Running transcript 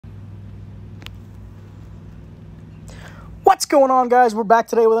What's going on, guys? We're back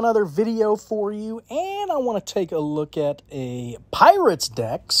today with another video for you, and I want to take a look at a Pirates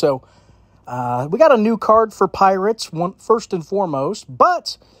deck. So we got a new card for Pirates, first and foremost,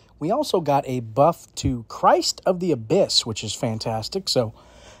 but we also got a buff to Christ of the Abyss, which is fantastic. So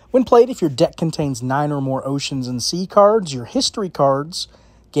when played, if your deck contains 9 or more Oceans and Sea cards, your history cards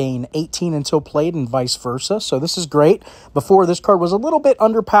gain 18 until played and vice versa. So this is great. Before, this card was a little bit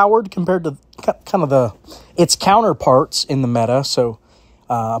underpowered compared to kind of its counterparts in the meta. So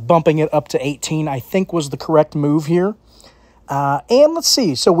bumping it up to 18, I think, was the correct move here. And let's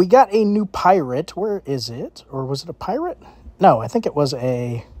see. So we got a new pirate. Where is it? Or was it a pirate? No, I think it was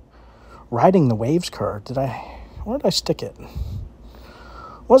a Riding the Waves card. Where did I stick it? It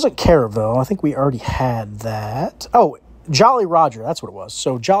wasn't Caravel. I think we already had that. Oh, Jolly Roger, that's what it was.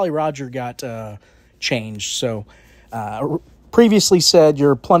 So Jolly Roger got changed. So previously said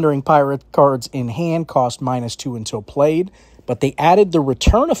your plundering pirate cards in hand cost -2 until played, but they added the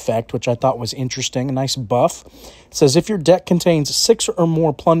return effect, which I thought was interesting, a nice buff. It says if your deck contains 6 or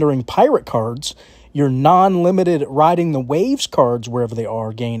more plundering pirate cards, your non-limited Riding the Waves cards, wherever they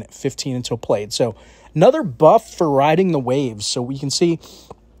are, gain 15 until played. So another buff for Riding the Waves. So we can see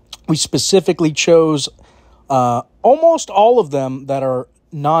we specifically chose almost all of them that are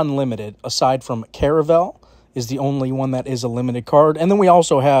non-limited, aside from Caravel is the only one that is a limited card. And then we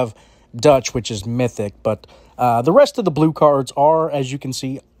also have Dutch, which is mythic. But the rest of the blue cards are, as you can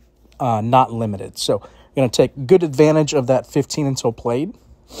see, not limited. So we're going to take good advantage of that 15 until played.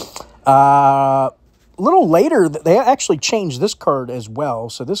 A little later, they actually changed this card as well.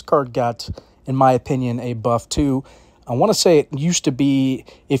 So this card got, in my opinion, a buff too. I want to say it used to be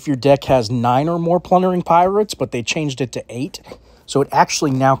if your deck has 9 or more plundering pirates, but they changed it to 8. So it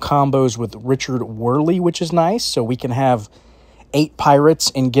actually now combos with Richard Worley, which is nice. So we can have 8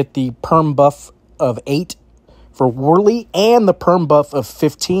 pirates and get the perm buff of 8 for Worley and the perm buff of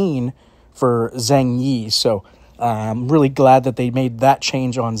 15 for Zhang Yi. So I'm really glad that they made that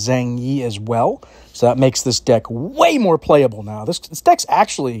change on Zhang Yi as well. So that makes this deck way more playable now. This deck's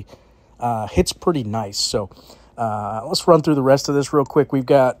actually hits pretty nice. So let's run through the rest of this real quick. We've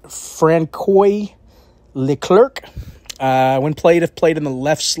got Francois Leclerc. When played, if played in the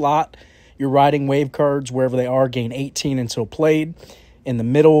left slot, your Riding Wave cards, wherever they are, gain 18 until played. In the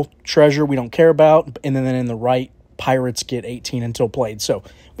middle, Treasure, we don't care about. And then in the right, Pirates get 18 until played. So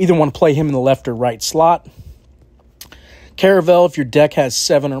we either want to play him in the left or right slot. Caravel, if your deck has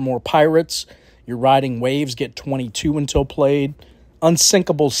 7 or more Pirates, your Riding Waves get 22 until played.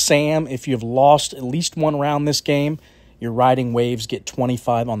 Unsinkable Sam, if you have lost at least one round this game, your Riding Waves get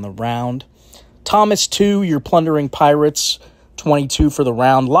 25 on the round. Thomas 2, your plundering pirates, 22 for the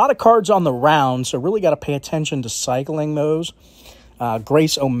round. A lot of cards on the round, so really got to pay attention to cycling those.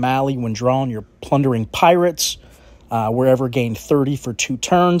 Grace O'Malley, when drawn, your plundering pirates, wherever gain 30 for 2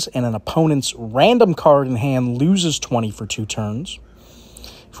 turns, and an opponent's random card in hand loses 20 for 2 turns.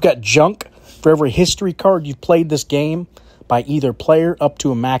 We've got Junk, for every history card you've played this game by either player up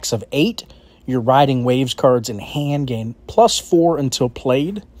to a max of 8. Your Riding Waves cards in hand gain +4 until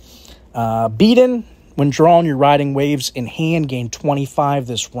played. Beaten, when drawn, your Riding Waves in hand gain 25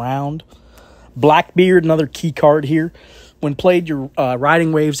 this round. Blackbeard, another key card here. When played, your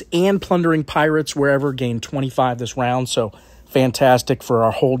Riding Waves and plundering pirates wherever gain 25 this round. So fantastic for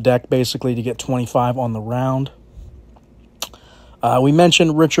our whole deck, basically, to get 25 on the round. We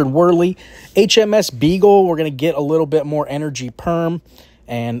mentioned Richard Worley. HMS Beagle, we're going to get a little bit more energy perm,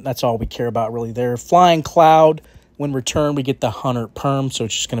 and that's all we care about really there. Flying Cloud, when returned, we get the 100 perm, so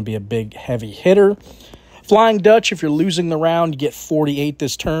it's just going to be a big, heavy hitter. Flying Dutch, if you're losing the round, you get 48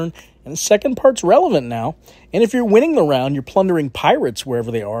 this turn, and the second part's relevant now. And if you're winning the round, your plundering pirates,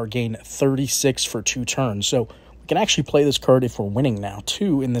 wherever they are, gain 36 for 2 turns. So we can actually play this card if we're winning now,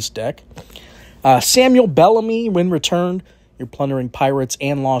 too, in this deck. Samuel Bellamy, when returned, your plundering pirates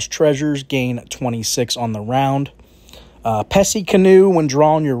and lost treasures gain 26 on the round. Pessy Canoe, when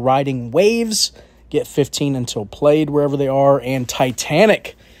drawn, your Riding Waves get 15 until played wherever they are. And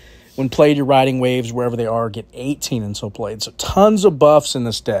Titanic, when played, your Riding Waves wherever they are get 18 until played. So tons of buffs in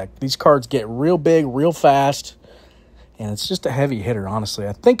this deck. These cards get real big, real fast, and it's just a heavy hitter, honestly.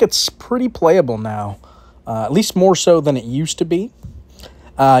 I think it's pretty playable now, at least more so than it used to be.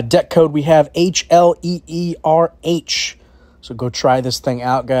 Deck code, we have HLEERH. So go try this thing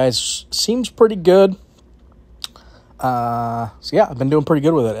out, guys. Seems pretty good. So yeah, I've been doing pretty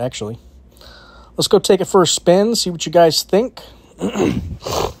good with it, actually. Let's go take it for a spin, see what you guys think.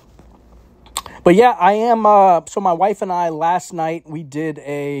 But yeah, I am, so my wife and I, last night, we did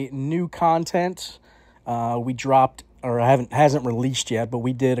a new content. We dropped, or hasn't released yet, but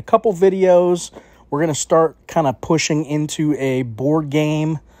we did a couple videos we're going to start kind of pushing into a board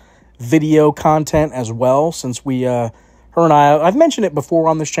game video content as well, since her and I've mentioned it before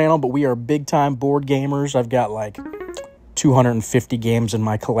on this channel, but we are big-time board gamers. I've got like 250 games in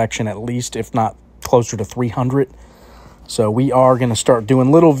my collection at least, if not closer to 300. So we are going to start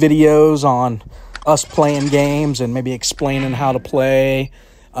doing little videos on us playing games and maybe explaining how to play.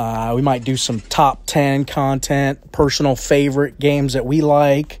 We might do some top 10 content, personal favorite games that we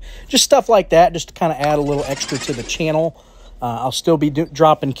like, just stuff like that, just to kind of add a little extra to the channel. I'll still be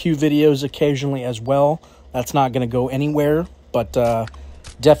dropping Q videos occasionally as well. That's not going to go anywhere, but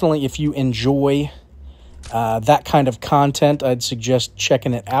definitely if you enjoy that kind of content, I'd suggest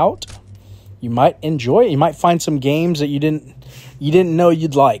checking it out. You might enjoy it. You might find some games that you didn't know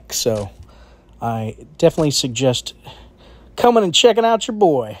you'd like. So I definitely suggest coming and checking out your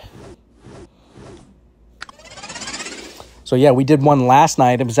boy. So yeah, we did one last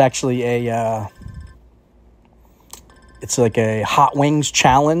night. It was actually it's like a Hot Wings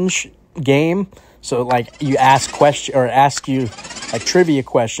challenge game. So like you ask you like trivia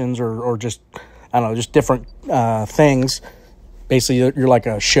questions or just, I don't know, just different things. Basically, you're like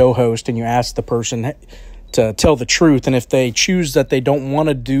a show host, and you ask the person to tell the truth. And if they choose that they don't want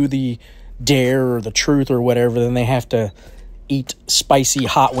to do the dare or the truth or whatever, then they have to eat spicy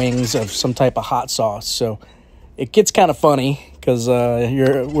hot wings of some type of hot sauce. So it gets kind of funny because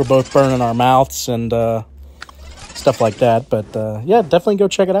we're both burning our mouths and stuff like that. But yeah, definitely go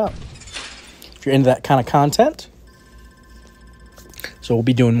check it out if you're into that kind of content. So we'll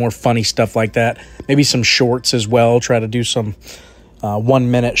be doing more funny stuff like that. Maybe some shorts as well. Try to do some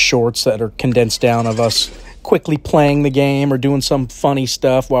 1-minute shorts that are condensed down of us quickly playing the game or doing some funny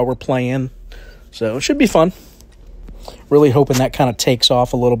stuff while we're playing. So it should be fun. Really hoping that kind of takes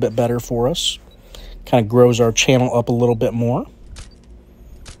off a little bit better for us. Kind of grows our channel up a little bit more.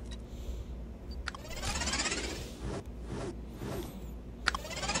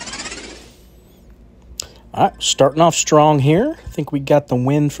 All right, starting off strong here. I think we got the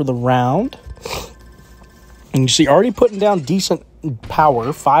win for the round. And you see, already putting down decent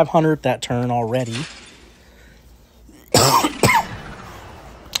power. 500 that turn already.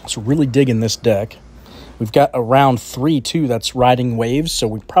 So really digging this deck. We've got a round 3, too, that's riding waves. So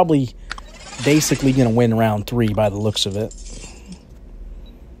we're probably basically going to win round 3 by the looks of it.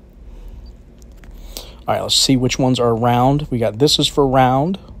 All right, let's see which ones are round. We got this is for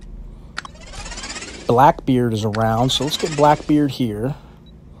round. Blackbeard is around, so let's get Blackbeard here.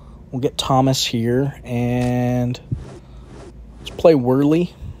 We'll get Thomas here, and let's play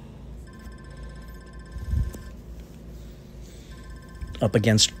Whirly. Up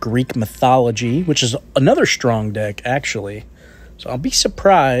against Greek Mythology, which is another strong deck, actually. So I'll be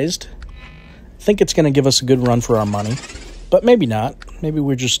surprised. I think it's going to give us a good run for our money, but maybe not. Maybe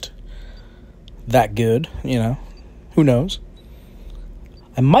we're just that good, you know. Who knows?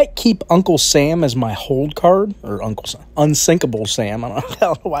 I might keep Uncle Sam as my hold card, or Unsinkable Sam. I don't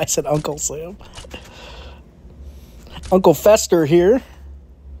know why I said Uncle Sam. Uncle Fester here.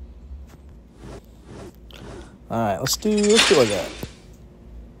 All right, let's do like that.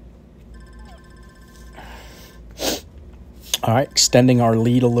 All right, extending our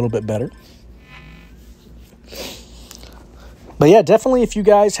lead a little bit better. But yeah, definitely if you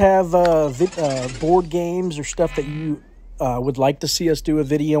guys have board games or stuff that you would like to see us do a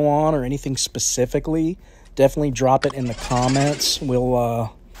video on, or anything specifically, definitely drop it in the comments.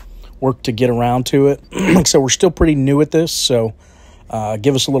 We'll work to get around to it. So we're still pretty new at this, so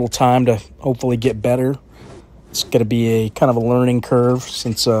give us a little time to hopefully get better. It's going to be a kind of a learning curve,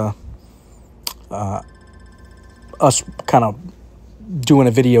 since us kind of doing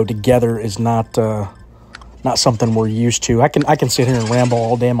a video together is not something we're used to. I can sit here and ramble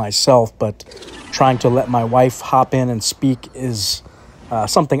all day myself, but trying to let my wife hop in and speak is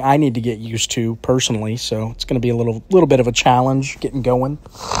something I need to get used to personally. So it's going to be a little bit of a challenge getting going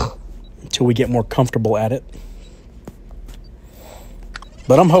until we get more comfortable at it.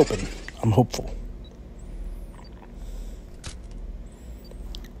 But I'm hopeful.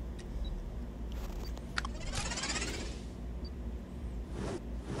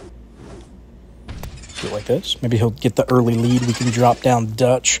 Do it like this. Maybe he'll get the early lead. We can drop down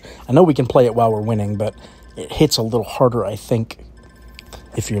Dutch. I know we can play it while we're winning, but it hits a little harder, I think,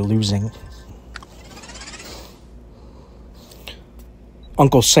 if you're losing.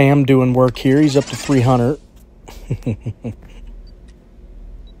 Uncle Sam doing work here. He's up to 300.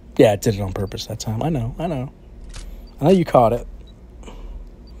 Yeah, I did it on purpose that time. I know you caught it.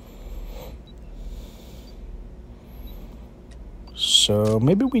 So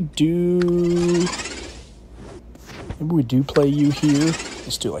maybe we do play you here.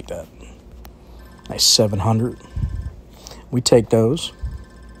 Let's do it like that. Nice 700. We take those.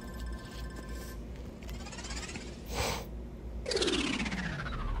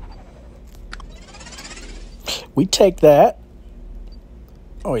 We take that.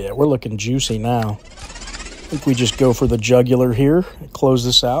 Oh yeah, we're looking juicy now. I think we just go for the jugular here and close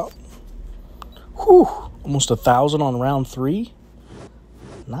this out. Whew, almost 1,000 on round 3.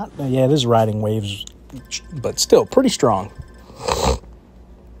 Not, yeah, it is riding waves, but still pretty strong.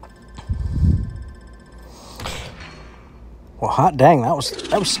 Well, hot dang, that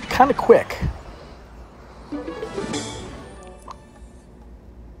was kind of quick.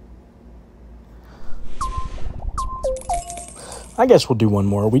 I guess we'll do one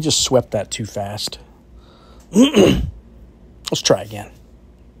more. We just swept that too fast. Let's try again.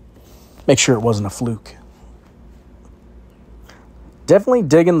 Make sure it wasn't a fluke. Definitely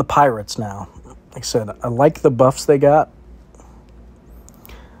digging the Pirates now. Like I said, I like the buffs they got.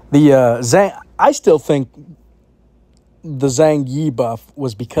 The Zhang, I still think the Zhang Yi buff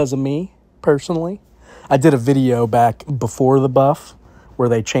was because of me, personally. I did a video back before the buff where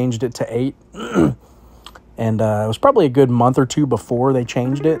they changed it to 8. And it was probably a good month or two before they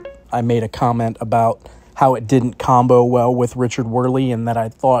changed it. I made a comment about how it didn't combo well with Richard Worley and that I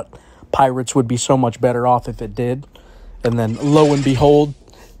thought Pirates would be so much better off if it did. And then, lo and behold,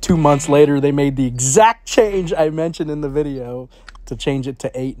 2 months later, they made the exact change I mentioned in the video to change it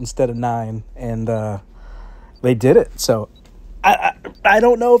to 8 instead of 9. And they did it. So I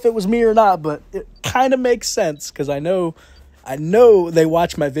don't know if it was me or not, but it kind of makes sense because I know they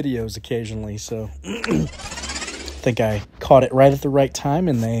watch my videos occasionally. So I think I caught it right at the right time,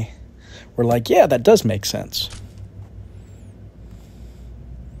 and they were like, yeah, that does make sense.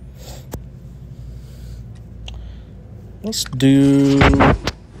 Let's do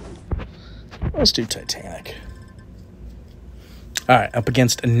Titanic. All right, up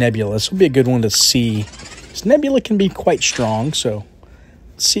against a Nebula. This will be a good one to see. This Nebula can be quite strong, so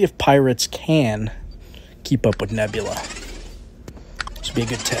let's see if Pirates can keep up with Nebula. This will be a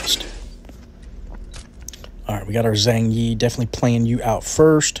good test. All right, we got our Zhang Yi. Definitely playing you out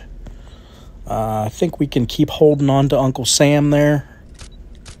first. I think we can keep holding on to Uncle Sam there.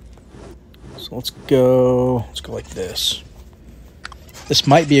 So let's go like this. This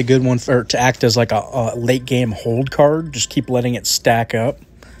might be a good one to act as like a late game hold card. Just keep letting it stack up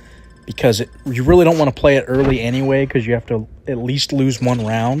because you really don't want to play it early anyway because you have to at least lose one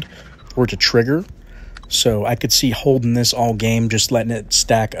round for it to trigger. So I could see holding this all game, just letting it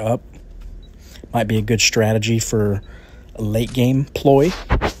stack up. Might be a good strategy for a late game ploy.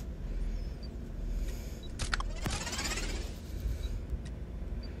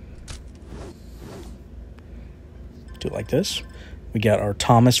 Do it like this. We got our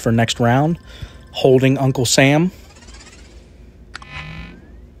Thomas for next round, holding Uncle Sam.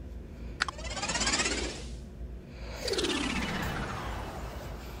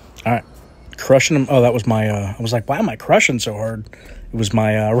 All right, crushing him. Oh, that was my, I was like, why am I crushing so hard? It was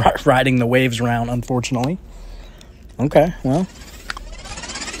my riding the waves round, unfortunately. Okay, well.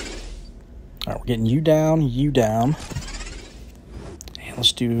 All right, we're getting you down. And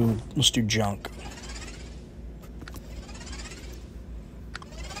let's do junk.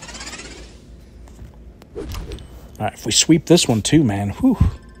 All right, if we sweep this one too, man, whew, I'm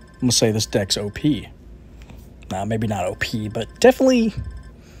going to say this deck's OP. Nah, maybe not OP, but definitely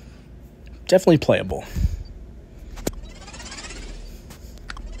playable.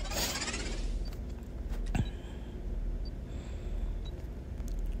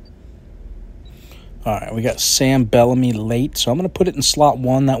 All right, we got Sam Bellamy late, so I'm going to put it in slot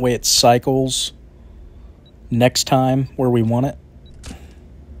 1. That way it cycles next time where we want it.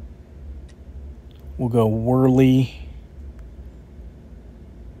 We'll go Worley.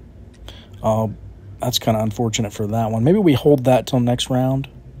 Oh, that's kind of unfortunate for that one. Maybe we hold that till next round.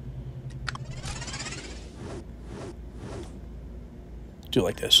 Do it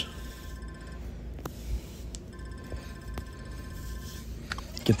like this.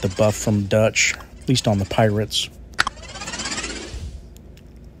 Get the buff from Dutch, at least on the Pirates.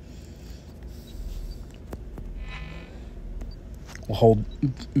 We'll hold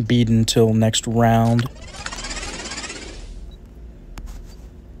Beaton until next round.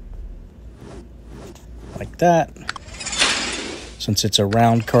 Like that. Since it's a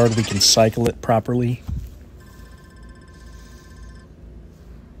round card, we can cycle it properly.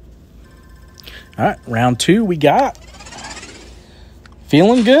 All right, round 2 we got.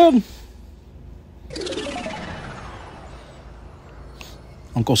 Feeling good.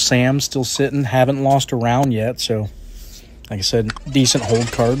 Uncle Sam's still sitting. Haven't lost a round yet, so like I said, decent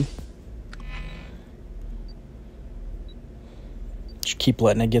hold card. Just keep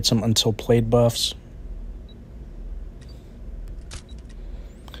letting it get some until played buffs.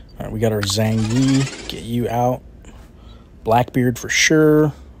 All right, we got our Zangi. Get you out. Blackbeard for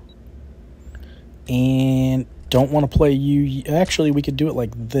sure. And don't want to play you. Actually, we could do it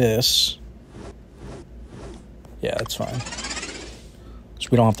like this. Yeah, that's fine. So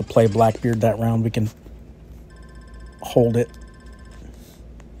we don't have to play Blackbeard that round. We can hold it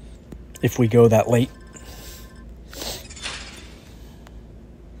if we go that late.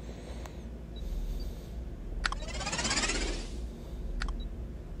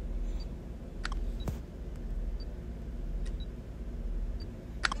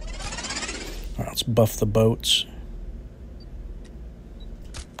 All right, let's buff the boats.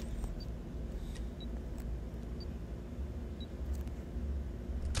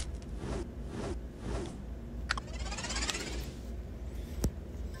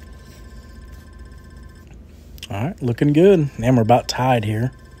 All right, looking good. And we're about tied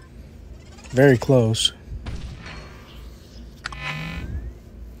here. Very close.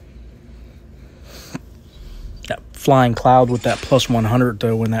 That Flying Cloud with that plus 100,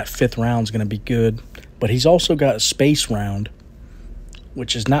 though, in that 5th round is going to be good. But he's also got a space round,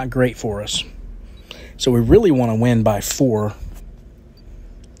 which is not great for us. So we really want to win by 4.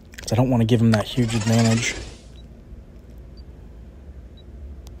 Because I don't want to give him that huge advantage.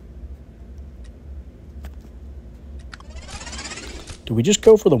 Do we just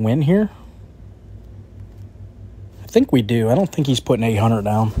go for the win here? I think we do. I don't think he's putting 800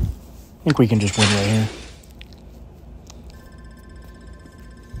 down. I think we can just win right here.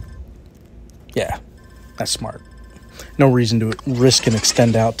 Yeah, that's smart. No reason to risk and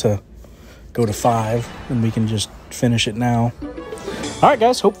extend out to go to 5, and we can just finish it now. All right,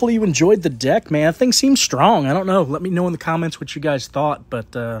 guys, hopefully you enjoyed the deck, man. Things seem strong. I don't know. Let me know in the comments what you guys thought,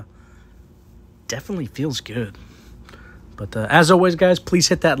 but definitely feels good. But as always, guys, please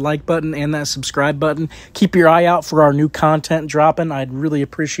hit that like button and that subscribe button. Keep your eye out for our new content dropping. I'd really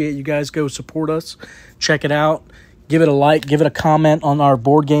appreciate you guys go support us. Check it out. Give it a like. Give it a comment on our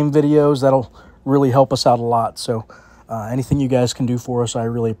board game videos. That'll really help us out a lot. So anything you guys can do for us, I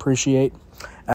really appreciate.